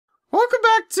Welcome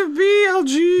back to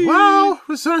BLG. Wow,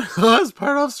 we're starting the last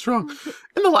part off strong.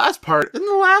 In the last part,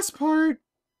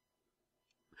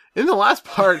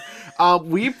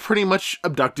 we pretty much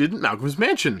abducted Malcolm's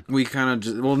mansion. We kind of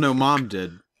just, well, no, Mom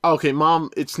did. Okay,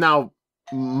 Mom, it's now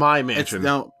my mansion. It's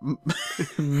now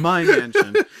my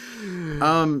mansion.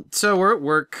 So we're at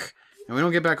work, and we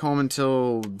don't get back home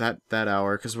until that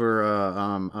hour because we're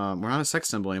not a sex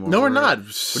symbol anymore. No, we're not.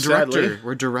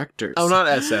 We're directors. Oh, not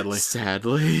as sadly.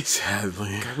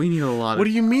 Sadly. God, we need a lot of... What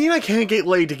do you mean I can't get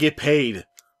laid to get paid?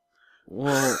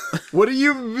 Well... What do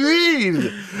you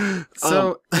mean?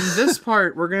 So, in this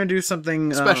part, we're going to do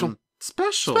something... Special.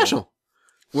 Special.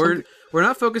 We're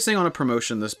not focusing on a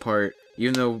promotion this part,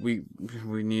 even though we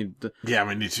need... Yeah,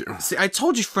 we need to. See, I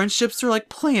told you friendships are like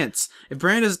plants. If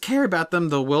Brandon doesn't care about them,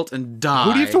 they'll wilt and die.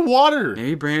 Who do you have to water?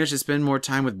 Maybe Brandon should spend more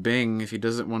time with Bing if he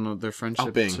doesn't want their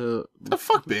friendship Bing. to... The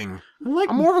fuck Bing?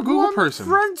 I'm more of a Google person.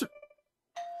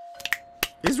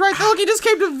 He's right. Look, he just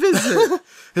came to visit.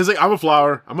 He's like, I'm a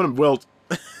flower. I'm gonna wilt.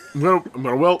 I'm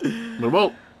gonna wilt.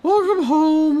 Welcome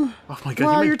home. Oh my god,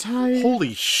 Wow, you're tired.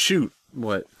 Holy shoot.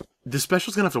 What? The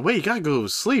special's gonna have to wait. You gotta go to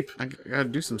sleep. I gotta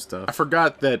do some stuff. I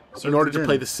forgot that in order to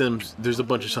play The Sims, there's a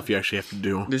bunch of stuff you actually have to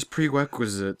do. There's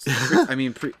prerequisites.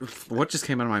 What just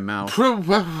came out of my mouth?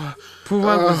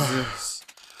 Prerequisites.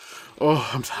 Oh,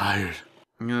 I'm tired.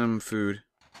 Food.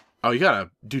 Oh, you gotta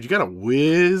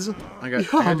whiz. I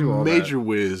gotta do all major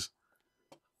whiz.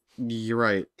 You're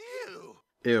right.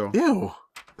 Ew.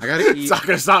 I gotta eat. It's not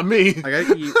gonna stop me. I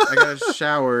gotta eat. I gotta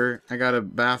shower. I got a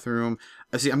bathroom.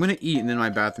 See, I'm gonna eat, and then my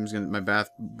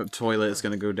toilet is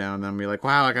gonna go down, and I'm gonna be like,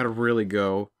 wow, I gotta really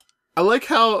go. I like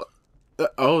how.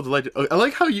 I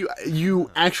like how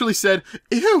you actually said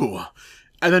ew,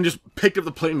 and then just picked up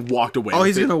the plate and walked away. Oh,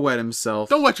 he's gonna wet himself.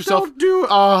 Don't wet yourself. Don't do it.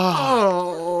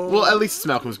 Oh. Well, at least it's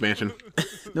Malcolm's mansion.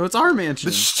 No, it's our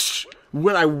mansion.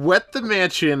 When I wet the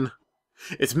mansion,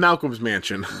 it's Malcolm's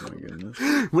mansion. Oh my goodness.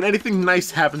 When anything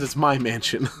nice happens, it's my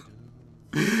mansion.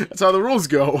 That's how the rules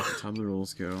go. That's how the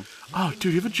rules go. Oh,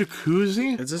 dude, you have a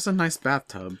jacuzzi? It's just a nice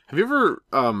bathtub. Have you ever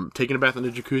taken a bath in a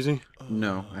jacuzzi?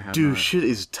 No, I haven't. Dude, shit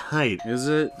is tight. Is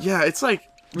it? Yeah, it's like...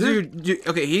 Dude,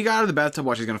 okay, he got out of the bathtub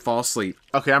watch. He's gonna fall asleep.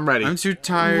 Okay, I'm ready. I'm too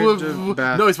tired to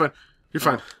bath. No, it's fine. You're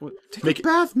fine. Take a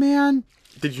bath, man.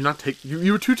 Did you not take...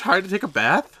 You were too tired to take a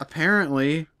bath?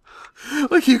 Apparently.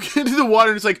 Like, you get into the water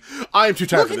and it's like, I am too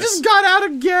tired for this. Look, he just got out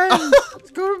again.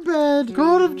 Let's go to bed.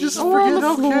 Go to just forget,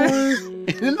 okay.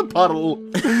 In the puddle.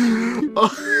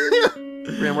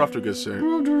 Man, we're off to a good start.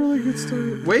 We're off to a really good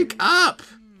start. Wake up!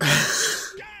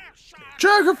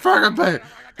 Check a fucking bed.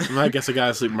 I guess I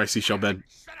gotta sleep in my seashell bed.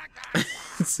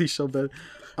 Seashell bed.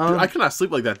 Dude, I cannot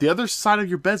sleep like that. The other side of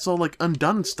your bed's all like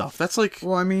undone and stuff. That's like...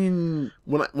 Well, I mean...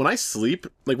 When I sleep,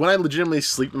 like when I legitimately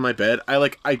sleep in my bed, I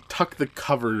tuck the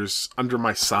covers under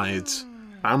my sides.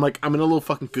 I'm in a little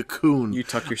fucking cocoon. You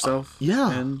tuck yourself?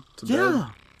 Yeah. Into bed?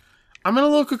 I'm in a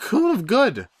little cocoon of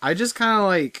good. I just kind of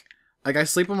like I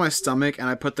sleep on my stomach and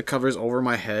I put the covers over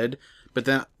my head, but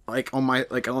then like on my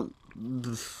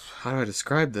how do I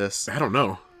describe this? I don't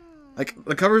know. Like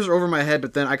the covers are over my head,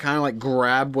 but then I kind of like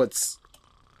grab what's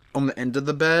on the end of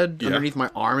the bed underneath my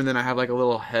arm, and then I have like a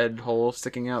little head hole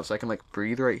sticking out so I can like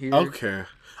breathe right here. Okay.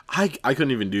 I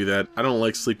couldn't even do that. I don't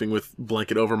like sleeping with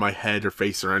blanket over my head or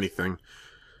face or anything.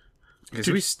 Because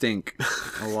we stink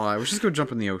a lot. We should just go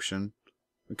jump in the ocean.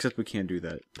 Except we can't do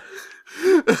that.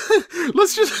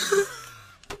 Let's just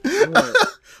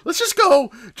go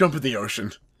jump in the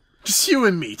ocean. Just you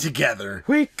and me together.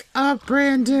 Wake up,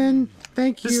 Brandon.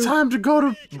 Thank you. It's time to go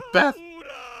to bath.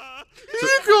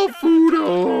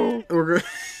 Ikafudo.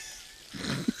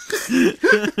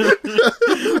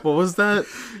 What was that?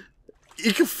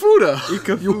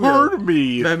 Ikafuda. You heard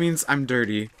me. That means I'm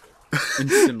dirty. In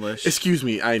Simlish. Excuse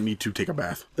me, I need to take a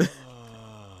bath.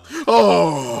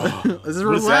 Oh, this is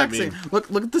relaxing.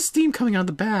 Look at the steam coming out of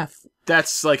the bath.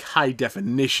 That's like high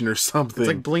definition or something. It's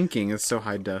like blinking. It's so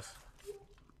high def.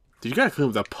 Dude, you gotta clean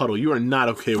up that puddle. You are not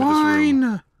okay with this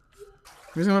room.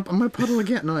 I'm gonna puddle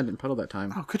again. No, I didn't puddle that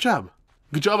time. Oh, good job.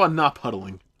 Good job on not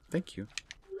puddling. Thank you.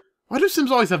 Why do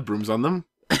Sims always have brooms on them?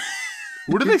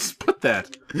 Where do they put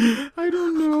that? I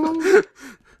don't know.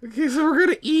 Okay, so we're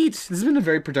gonna eat. This has been a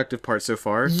very productive part so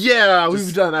far. Yeah,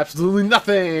 we've done absolutely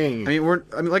nothing. I mean,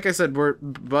 like I said, we're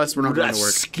not going to work.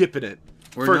 Skipping it.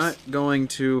 We're not going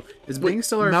to. Is Bing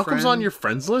still our Malcolm's friend? on your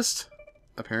friends list?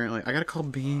 Apparently, I gotta call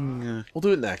Bing. We'll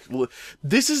do it next.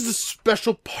 This is the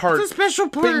special part. It's a special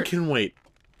part. Bing can wait.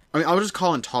 I mean, I'll just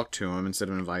call and talk to him instead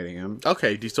of inviting him.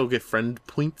 Okay. Do you still get friend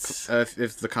points?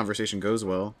 If the conversation goes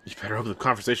well. You better hope the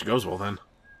conversation goes well then.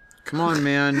 Come on,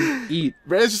 man. Eat.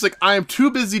 Brandon's just like, I am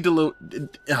too busy to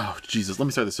oh, Jesus. Let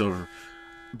me start this over.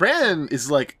 Brandon is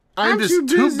like, I'm just too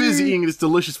too busy. busy eating this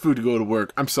delicious food to go to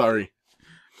work. I'm sorry.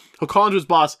 He'll call into his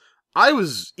boss. I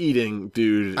was eating,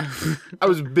 dude. I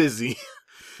was busy.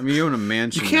 I mean, you own a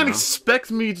mansion. You can't now. expect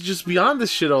me to just be on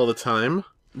this shit all the time.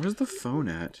 Where's the phone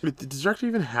at? Wait, does the director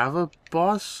even have a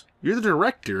boss? You're the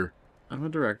director. I'm a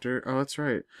director. Oh, that's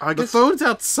right. I The guess. phone's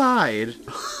outside.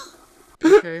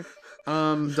 Okay.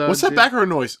 What's that background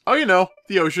noise? Oh, you know,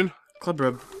 the ocean. Club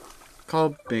Rub.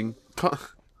 Call Bing.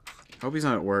 Hope he's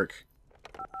not at work.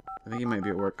 I think he might be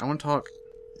at work. I want to talk.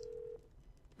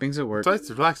 Bing's at work. It's nice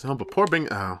to relax at home, but poor Bing.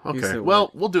 Oh, He's okay. at Well,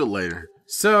 work. we'll do it later.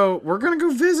 So, we're gonna go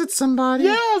visit somebody.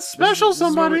 Yeah, special This is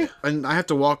where somebody. and I have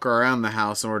to walk around the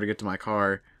house in order to get to my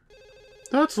car.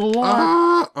 That's a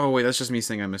lot. Oh, wait, that's just me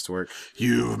saying I missed work.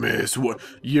 You missed what?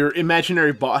 Your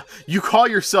imaginary boss. You call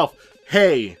yourself,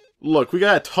 hey, look, we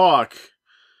gotta talk.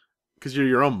 Because you're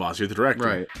your own boss. You're the director.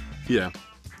 Right. Yeah.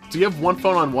 So you have one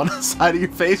phone on one side of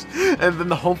your face, and then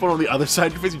the home phone on the other side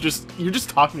of your face. You're just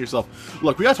talking to yourself.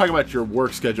 Look, we gotta talk about your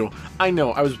work schedule. I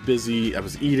know I was busy. I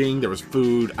was eating. There was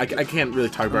food. I can't really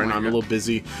talk about it now. I'm a little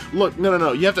busy. Look,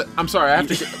 no. You have to. I'm sorry. I have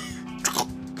to.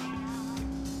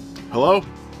 Hello.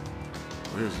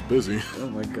 Oh, he was busy. Oh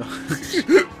my god.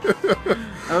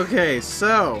 Okay,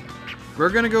 so we're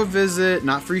gonna go visit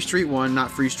not Free Street 1, not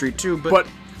Free Street 2, but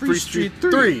Free Street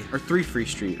 3. Or 3 Free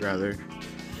Street, rather.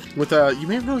 With you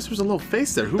may have noticed there was a little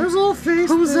face there. There's a little face.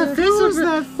 Who's there. that face? Who's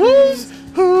that face?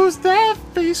 Who's that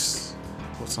face?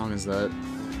 What song is that?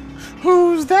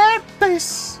 Who's that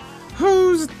face?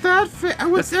 Who's that face?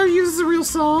 What's there? This is a real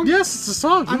song? Yes, it's a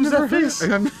song. I've Who's never that face?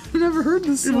 I've never heard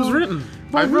this song. It was written.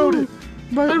 By I wrote who? it.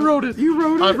 By I wrote it. You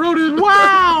wrote it? I wrote it.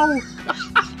 Wow!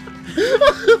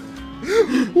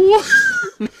 What?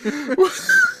 What?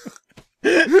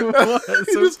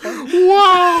 So Just-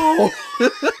 wow!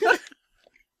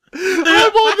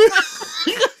 I'm on the.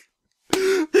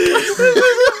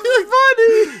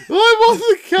 I'm on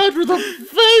the couch with a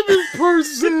famous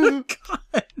person.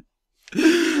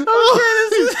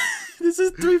 Okay, this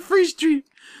is 3 Free Street.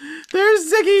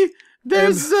 There's Ziggy.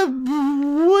 There's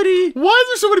Woody. Why is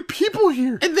there so many people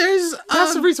here? And there's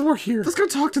That's the reason we're here. let's go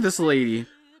talk to this lady.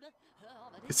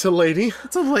 It's a lady.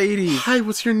 It's a lady. Hi,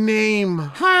 what's your name?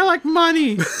 Hi, I like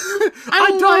money.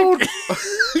 I don't.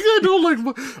 I don't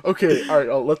like. Okay, all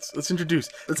right. Let's introduce.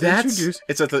 introduce.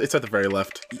 It's at the very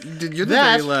left. You're the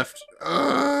That- very left.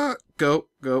 Go.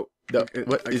 No,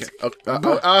 what Okay. is?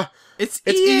 It's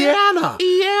It's Iana.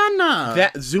 Iana.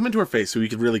 That zoom into her face so we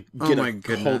could really Oh get my a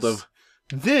goodness. hold of.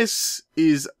 That's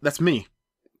me.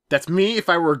 That's me if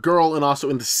I were a girl and also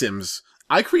in The Sims.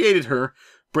 I created her.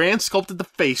 Brand sculpted the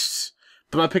face.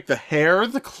 But I picked the hair,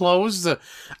 the clothes.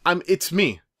 It's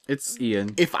me. It's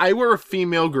Ian. If I were a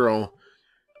female girl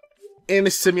in a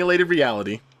simulated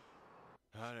reality,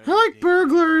 I like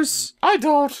burglars. I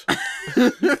don't.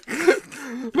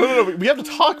 No. We have to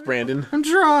talk, Brandon. I'm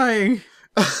trying.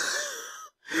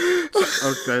 Okay,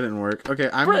 that didn't work. Okay,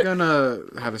 I'm Brett. gonna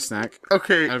have a snack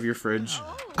Okay. out of your fridge.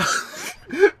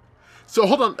 So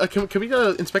hold on. Can we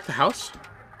inspect the house?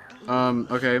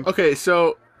 Okay. Okay.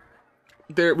 So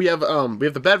there we have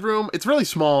the bedroom. It's really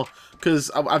small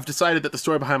because I've decided that the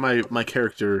story behind my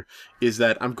character is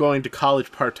that I'm going to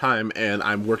college part time and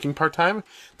I'm working part time.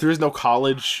 There is no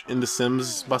college in The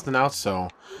Sims busting out, so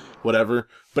whatever.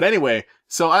 But anyway,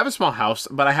 so I have a small house,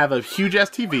 but I have a huge ass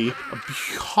TV, a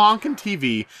honking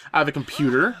TV. I have a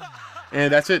computer,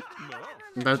 and that's it.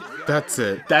 That's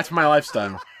it. That's my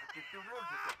lifestyle.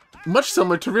 Much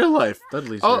similar to real life.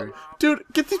 Dudley's Oh, here. dude,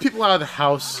 get these people out of the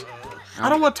house. I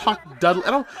don't want to talk Dudley.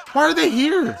 Why are they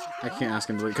here? I can't ask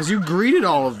him to leave because you greeted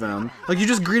all of them. Like you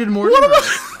just greeted more. What am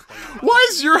I? Why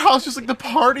is your house just like the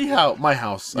party house? My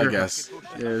house, I Your guess.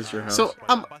 It is your house. So,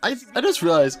 I just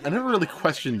realized I never really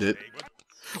questioned it.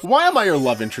 Why am I your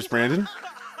love interest, Brandon?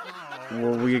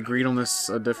 well, we agreed on this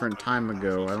a different time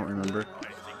ago. I don't remember.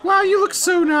 Wow, you look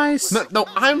so nice. No,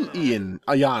 I'm Ian.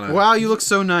 Ayana. Wow, you look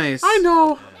so nice. I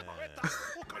know.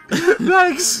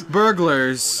 Thanks.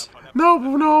 Burglars. No.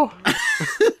 No.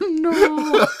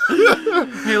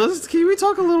 Hey, can we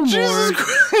talk a little more? Jesus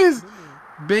Christ.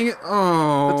 Bing.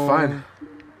 Oh. That's fine.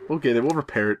 We'll get it. We'll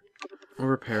repair it. We'll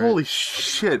repair it. Holy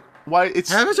shit. Why,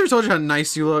 it's... Haven't I told you how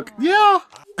nice you look? Yeah.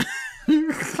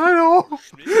 I know.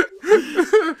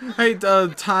 Hey,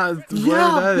 whatever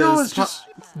that is. It's just...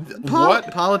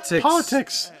 What? Politics.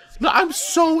 Politics. No, I'm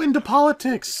so into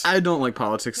politics. I don't like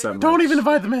politics that much. Don't even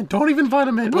invite them in. Don't even invite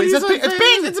them in. Wait, Wait, it's Bing. It's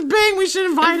Bing. It's Bing. We should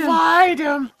invite him. Invite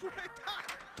him.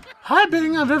 Hi,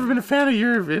 Bing. I've never been a fan of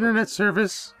your internet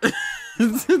service.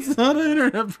 It's not an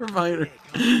internet provider.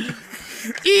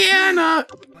 Iana!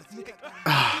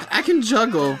 I can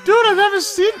juggle. Dude, I've never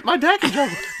seen... My dad can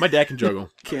juggle. My dad can juggle.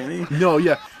 Can he? No,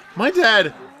 yeah. My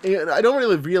dad... I don't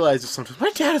really realize this sometimes. My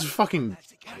dad is a fucking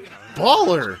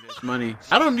baller. Money.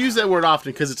 I don't use that word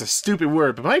often because it's a stupid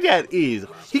word, but my dad is.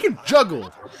 He can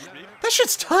juggle. That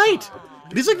shit's tight.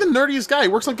 He's like the nerdiest guy. He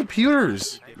works on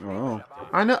computers. Oh.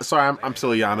 I know. Sorry, I'm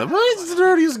silly, Yana. But he's the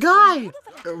nerdiest guy.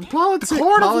 Politics.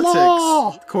 Court of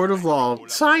law. Court of law.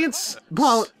 Science.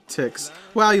 Politics.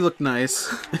 Wow, you look nice.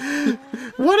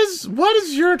 What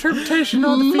is your interpretation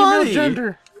on the female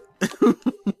gender?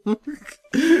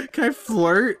 Can I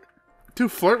flirt?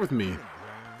 Dude, flirt with me.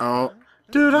 Oh.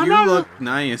 Dude, I'm you not... look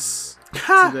nice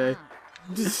today.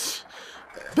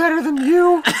 Better than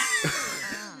you.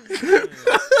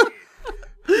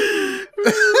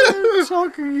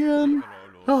 Talk again.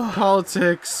 Oh,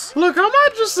 politics. Look, I'm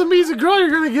not just some easy girl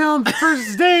you're gonna get on the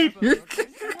first date. You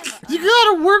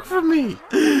gotta work for me.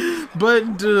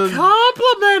 But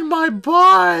compliment my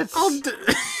butt.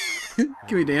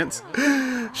 Can we dance?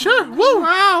 Sure. Woo.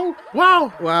 Wow.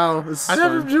 Wow. Wow. This is I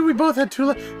never fun. knew we both had two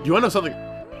legs. You wanna know something?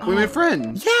 We made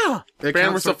friends. Yeah.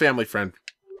 We're still family friend.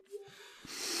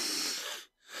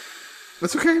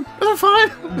 That's okay. That's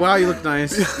fine. Wow, you look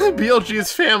nice. BLG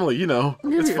is family, you know.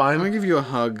 It's fine. I'm gonna give you a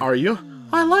hug. Are you?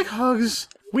 I like hugs.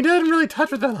 We didn't really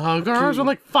touch with that hug. Our arms are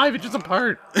like 5 inches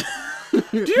apart. Do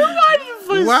you mind if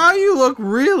I... Wow, you look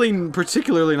really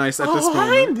particularly nice at this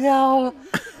moment. I know.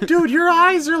 Dude, your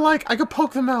eyes are like, I could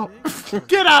poke them out.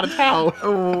 Get out of town.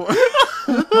 Oh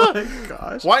my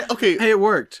gosh. Why? Okay. Hey, it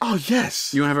worked. Oh,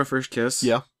 yes. You wanna have our first kiss?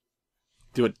 Yeah.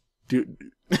 Do it.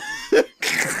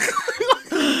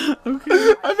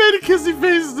 Okay. I made a kissy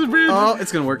face. Oh,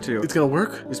 it's gonna work too. It's gonna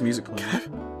work? There's music playing.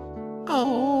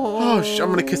 Oh, I'm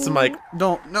gonna kiss the mic.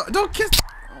 Don't kiss.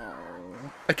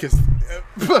 I kissed.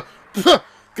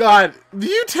 God, do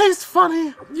you taste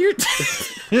funny? You.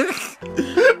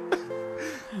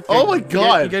 Oh my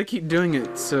God! You gotta keep doing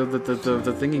it so that the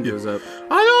thingy goes up. I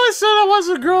know I said I was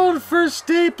a girl on the first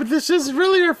date, but this is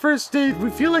really our first date. We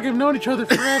feel like I've known each other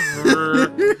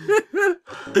forever.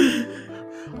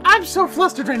 I'm so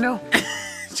flustered right now.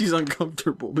 She's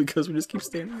uncomfortable because we just keep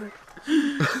standing there.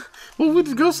 Well, we'll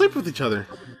go sleep with each other.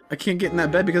 I can't get in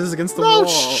that bed because it's against the wall. Oh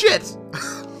shit!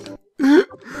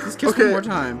 Let's kiss one more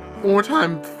time. One more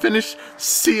time. Finish.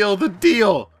 Seal the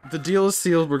deal. The deal is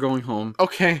sealed. We're going home.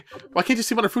 Okay. Why can't you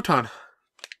sleep on a futon?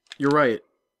 You're right.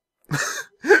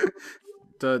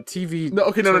 The TV. No.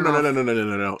 Okay.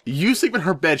 No. You sleep in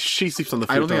her bed. She sleeps on the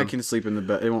futon. I don't think I can sleep in the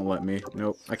bed. It won't let me.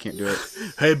 Nope. I can't do it.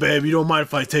 Hey, babe. You don't mind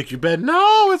if I take your bed?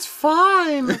 No, it's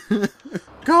fine.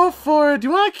 Go for it. Do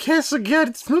you want to kiss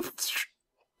again?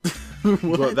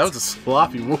 Well, that was a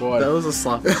sloppy one. That was a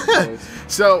sloppy one.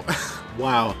 So,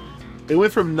 wow. It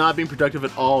went from not being productive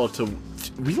at all to...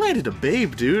 We landed a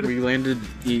babe, dude. We landed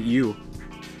you.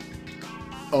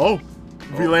 Oh.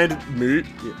 We landed me.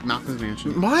 Yeah, Malcolm's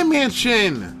mansion. My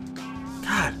mansion.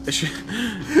 God. They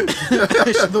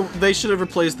should have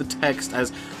replaced the text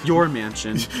as your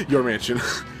mansion. Your mansion.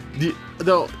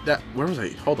 Where was I?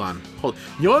 Hold on.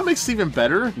 You know what makes it even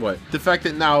better? What? The fact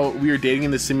that now we are dating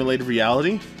in the simulated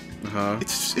reality. Uh-huh.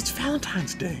 It's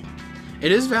Valentine's Day.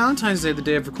 It is Valentine's Day, the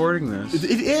day of recording this.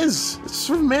 It is. It's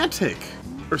romantic.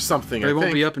 Or something, But it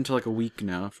won't be up until like a week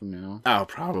now from now. Oh,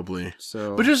 probably.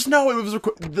 So, but just know it was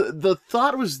the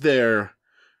thought was there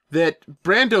that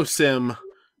Brando Sim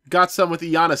got some with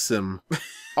Iana Sim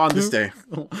on this day.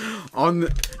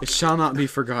 It shall not be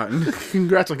forgotten.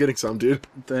 Congrats on getting some, dude.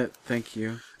 Thank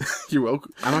you. You're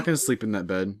welcome. I'm not gonna sleep in that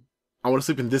bed. I want to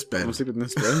sleep in this bed. I want to sleep in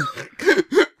this bed.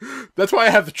 That's why I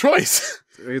have the choice.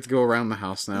 We have to go around the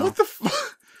house now. What the fuck?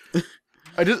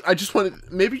 I just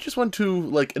want to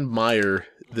like admire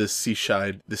the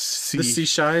seaside, the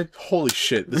seaside. Holy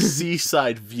shit, the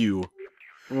seaside view.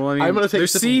 Well, I mean, I'm gonna take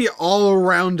there's sea all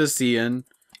around us, Ian.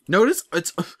 Notice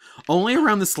it's only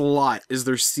around this lot is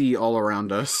there sea all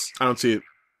around us. I don't see it.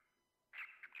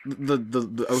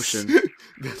 The ocean.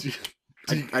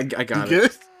 I got Get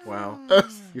it. Wow,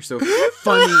 you're so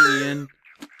funny, Ian.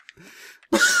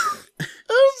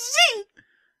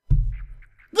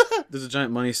 There's a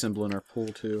giant money symbol in our pool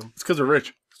too. It's because we're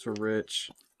rich. Because we're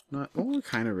rich. Not, well, we're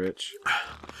kind of rich.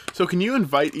 So can you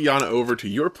invite Iana over to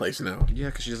your place now? Yeah,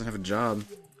 because she doesn't have a job.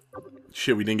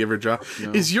 Shit, we didn't give her a job.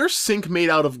 No. Is your sink made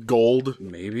out of gold?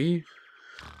 Maybe.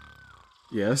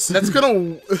 Yes. That's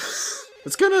gonna...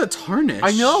 It's gonna tarnish.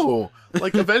 I know.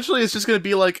 Like, eventually it's just gonna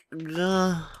be like...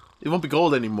 it won't be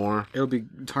gold anymore. It'll be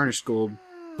tarnished gold.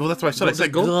 Well, that's why I said I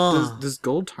said gold. Does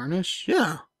gold tarnish?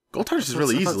 Yeah. Gold tarnishes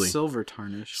really easily. Silver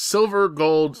tarnish. Silver,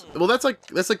 gold. Well, that's like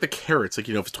the carats. Like,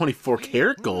 you know, if it's 24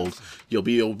 karat gold,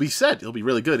 it'll be set. It'll be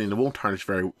really good, and it won't tarnish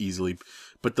very easily.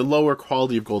 but the lower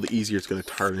quality of gold, the easier it's going to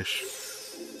tarnish.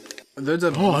 There's a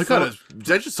I gotta...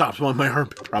 That just stops on my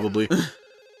armpit, probably.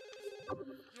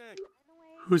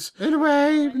 Who's...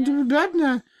 Anyway,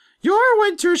 your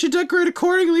winter should decorate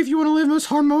accordingly if you want to live most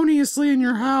harmoniously in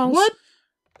your house. What?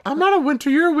 I'm not a winter,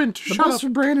 you're a winter. The Shut bus up. for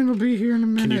Brandon will be here in a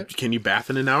minute. Can you bath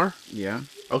in an hour? Yeah.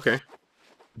 Okay.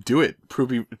 Do it.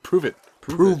 Prove it. Prove it.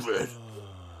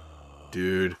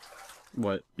 Dude.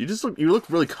 What? You look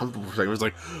really comfortable for a second. It was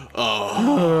like,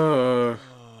 oh.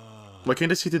 Why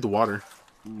can't I see through the water?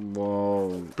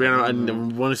 Whoa. Brandon, I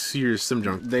want to see your sim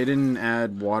junk. They didn't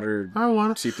add water. I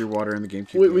want to see-through water in the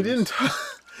GameCube. Wait, we didn't.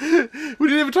 We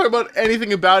didn't even talk about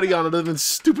anything about Iana other than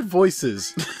stupid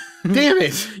voices. Damn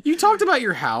it! You talked about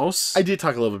your house. I did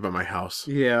talk a little bit about my house.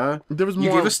 Yeah. There was more.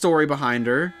 You gave a story behind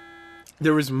her.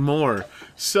 There was more.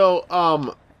 So, I don't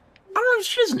know.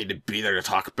 She doesn't need to be there to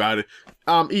talk about it.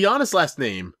 Iana's last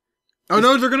name. Oh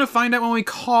no, they're gonna find out when we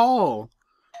call.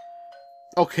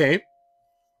 Okay.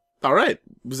 All right.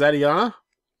 Was that Iana?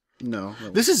 No.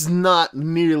 This is not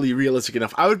nearly realistic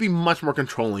enough. I would be much more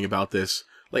controlling about this.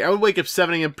 Like, I would wake up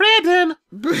 7 a.m. Brandon!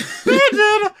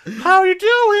 Brandon! How are you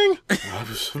doing? I've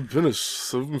been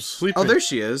sleeping. Oh, there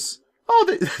she is.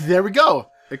 Oh, there we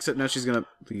go. Except now she's gonna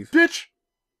leave. Bitch!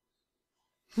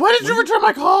 Why did you return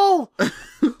my call?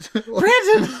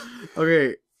 Brandon!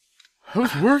 Okay. I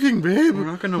was working, babe. We're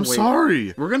not gonna I'm wait.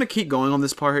 sorry. We're gonna keep going on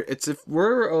this part. It's if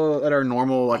we're at our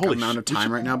normal Holy amount of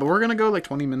time right now, but we're gonna go like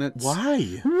 20 minutes.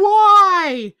 Why?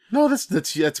 Why? No,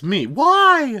 that's me.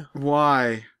 Why?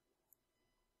 Why?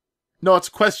 No, it's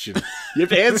a question. You have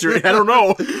to answer it. I don't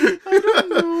know. I don't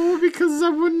know because I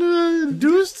wanna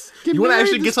You want to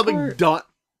actually get something done?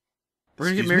 We're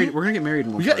gonna get married. We're gonna get married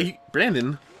in one part.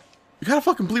 Brandon, you gotta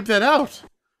fucking bleep that out.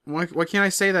 Why can't I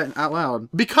say that out loud?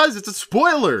 Because it's a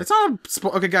spoiler. It's not a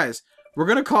okay, guys. We're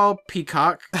gonna call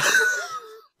Peacock.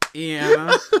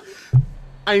 Iana.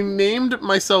 I named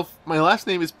myself. My last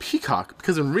name is Peacock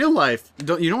because in real life, you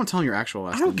don't want to tell him your actual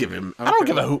last name. I don't give him. I don't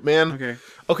give a hoot, man. Okay.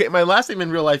 Okay, my last name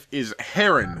in real life is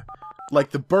Heron,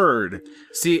 like the bird.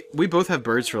 See, we both have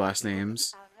birds for last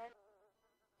names.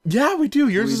 Yeah, we do.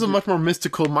 Yours is a much more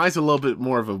mystical. Mine's a little bit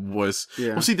more of a wuss.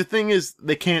 Yeah. Well, see, the thing is,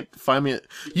 they can't find me.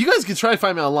 You guys can try to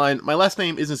find me online. My last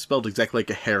name isn't spelled exactly like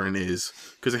a heron is,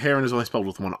 because a heron is only spelled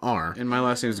with one R. And my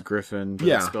last name is Griffin, but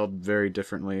it's spelled very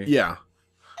differently. Yeah.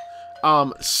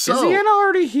 So is Iana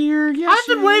already here? Yeah, I've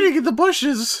been waiting in the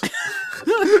bushes.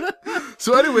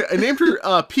 So anyway, I named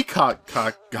her Peacock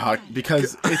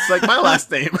because it's like my last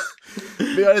name.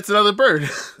 It's another bird.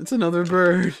 It's another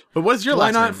bird. But what is your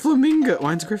last name? Why not Flamingo?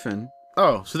 Mine's Griffin.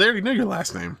 Oh, so they already know your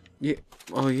last name. Yeah.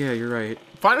 Oh yeah, you're right.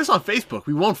 Find us on Facebook.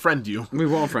 We won't friend you. We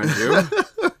won't friend you.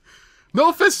 No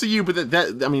offense to you, but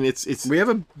that I mean, it's. We have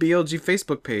a BLG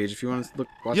Facebook page if you want to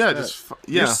watch that.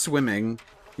 You're swimming.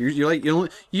 You're like you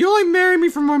only marry me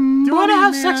for my money. Do you want to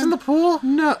have sex in the pool?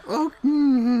 No. Oh.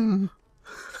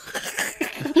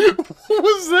 What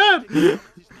was that?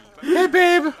 Hey,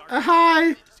 babe.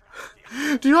 Hi.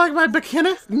 Do you like my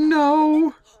bikini?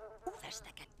 No.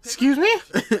 Excuse me?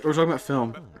 We're talking about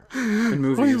film and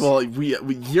movies. Well,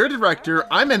 you're a director.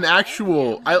 I'm an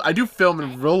actual. I do film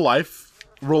in real life.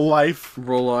 Real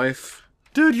life.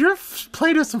 Dude, your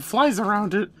plate has some flies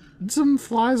around it. Some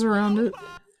flies around it.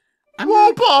 I'm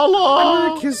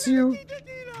gonna kiss you.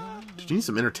 Dude, you need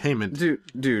some entertainment.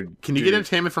 Dude. Can you get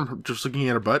entertainment from her just looking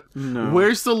at her butt? No.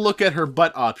 Where's the look at her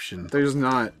butt option? There's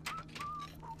not.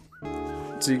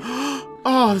 See?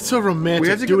 Oh, it's so romantic. We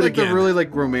have to do like the really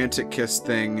like romantic kiss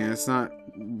thing, and it's not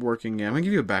working yet. I'm gonna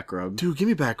give you a back rub. Dude, give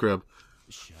me a back rub.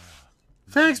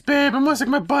 Thanks, babe. I'm gonna stick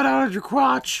my butt out of your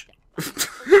crotch. What's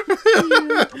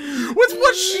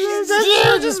what she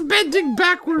said? Just bending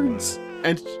backwards.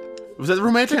 And was that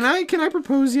romantic? Can I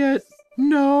propose yet?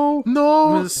 No. No.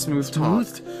 I'm gonna smooth talk.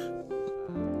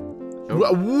 Whoa!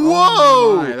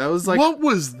 Oh my, that was like. What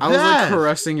was that? I was like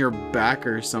caressing your back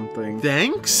or something.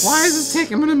 Thanks. Why is this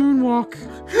taking? I'm gonna moonwalk.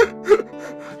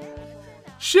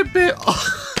 Shit, babe.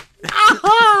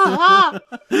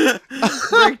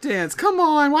 Breakdance. Come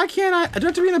on. Why can't I? I do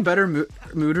have to be in a better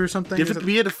mood or something. You have to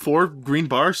be at 4 green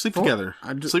bars. Sleep together.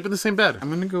 Sleep in the same bed. I'm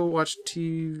gonna go watch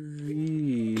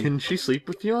TV. Can she sleep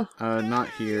with you? Not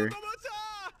here.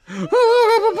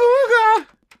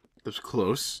 That's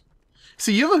close.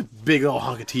 See, you have a big old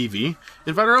hunk of TV.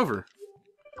 Invite her over.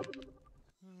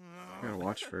 I gotta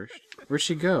watch first. Where'd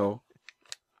she go?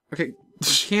 Okay,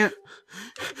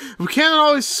 we can't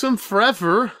always swim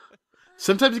forever.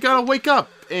 Sometimes you gotta wake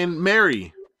up and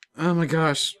marry. Oh my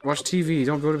gosh, watch TV.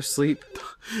 Don't go to sleep.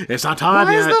 It's not time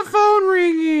Why yet. is the phone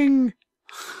ringing?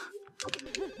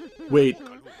 Wait,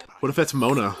 what if that's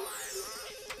Mona?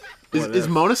 Is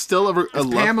Mona still a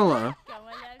love? Pamela.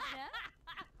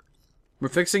 We're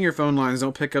fixing your phone lines.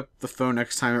 Don't pick up the phone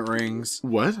next time it rings.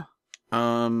 What?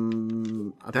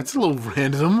 That's a little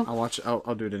random.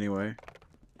 I'll do it anyway.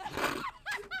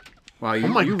 Wow, oh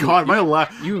my god, my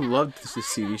life. You loved this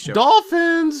TV show.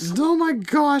 Dolphins! Oh my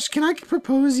gosh, can I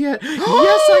propose yet? Yes,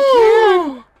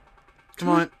 I can! Come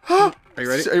on. Are you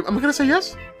ready? I'm gonna say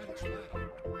yes.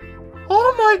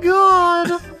 Oh my god!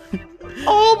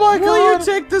 Oh my god! Will you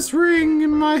take this ring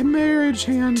in my marriage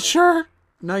hand? Sure.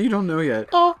 No, you don't know yet.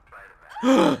 Oh.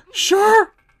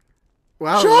 Sure.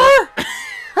 Wow. Sure. It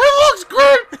looks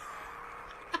great.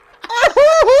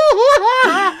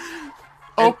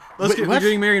 Oh, we're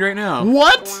getting married right now.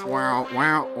 What? Wow,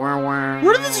 wow, wow, wow.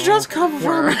 Where did this dress come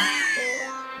from?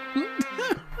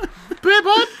 Babe,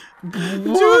 what?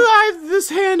 This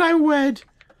hand I wed.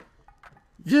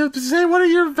 Yeah, say what are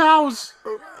your vows?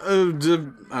 I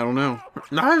don't know.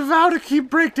 I vow to keep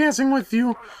breakdancing with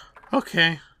you.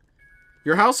 Okay.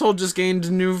 Your household just gained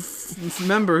a new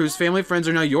member whose family friends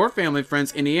are now your family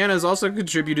friends. Indiana has also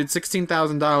contributed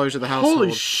 $16,000 to the household.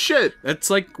 Holy shit!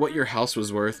 That's like what your house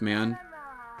was worth, man.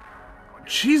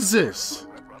 Jesus.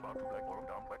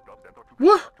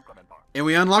 What? And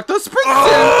we unlocked the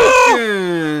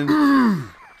SpritzenFunken!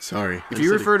 Sorry. If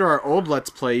you refer to our old Let's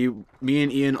Play, me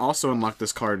and Ian also unlocked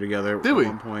this card together at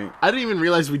one point. I didn't even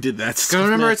realize we did that stuff. So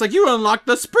remember, it's like, you unlocked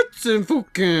the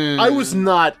SpritzenFunken! I was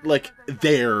not, like,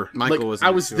 there. Michael was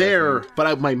I was too, there,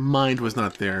 but my mind was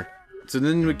not there. So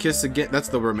then we kiss again. That's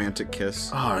the romantic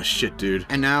kiss. Oh, shit, dude.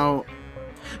 And now...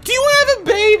 Do you have a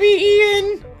baby,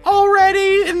 Ian?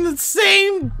 Already? In the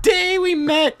same day we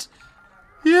met?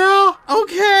 Yeah.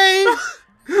 Okay.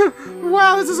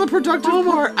 Wow, this is a productive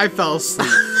part. I fell asleep.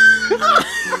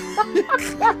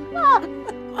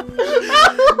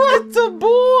 It's a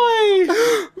boy.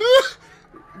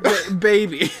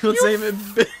 Baby. Let's name it.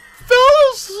 Fell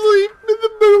asleep in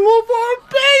the middle of our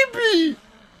baby.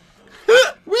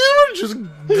 We were just going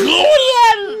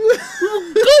at it. We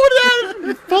were going at it.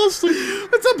 We fell asleep.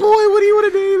 It's a boy. What do you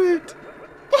want to name it?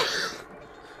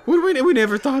 We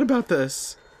never thought about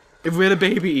this. If we had a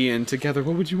baby, Ian, together,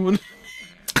 what would you want?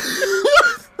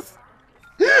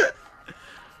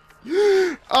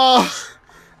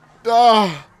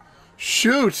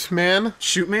 Shoot, man.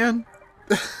 Shoot, man?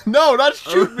 No, not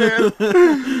shoot, man.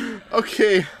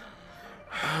 Okay.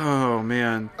 Oh,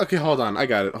 man. Okay, hold on. I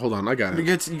got it. Hold on. I got it.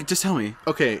 Just tell me.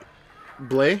 Okay.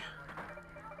 Wait.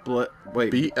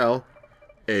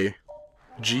 B-L-A-G.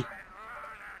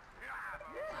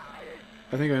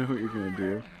 I think I know what you're gonna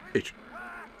do. H.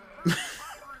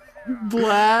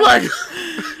 Blag.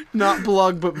 Not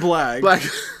blug, but blag. Black.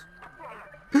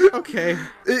 Okay.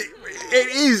 It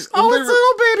is. Oh, it's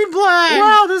little baby Blag.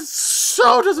 Wow, this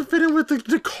so doesn't fit in with the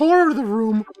decor of the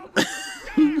room.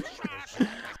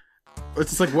 It's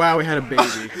just like, wow, we had a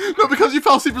baby. No, because you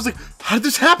fell asleep. It was like, how did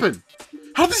this happen?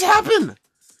 How did this happen?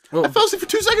 Well, I fell asleep for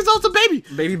 2 seconds. I was a baby.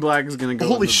 Baby Blag is gonna go.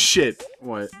 Holy shit!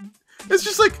 What? It's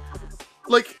just like.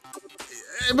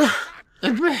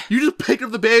 You just picked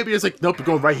up the baby. It's like, nope, we're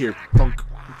going right here. Thunk.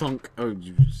 Thunk. Oh,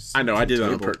 I know, I did it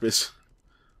on purpose.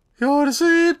 Go to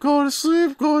sleep, go to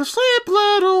sleep, go to sleep,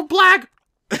 little Black.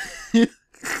 Why did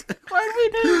we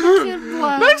do Kid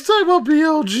Black? Next time I'll be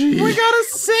LG. We gotta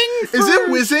sing first. Is it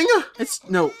whizzing? It's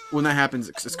no. When that happens,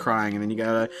 it's crying, and then you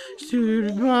gotta.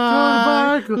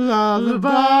 Goodbye,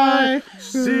 lullaby.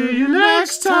 See you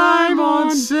next time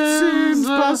on Sims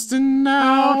Bustin'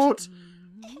 Out.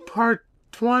 Part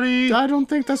 20. I don't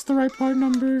think that's the right part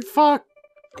number.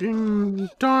 Fucking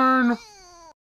darn.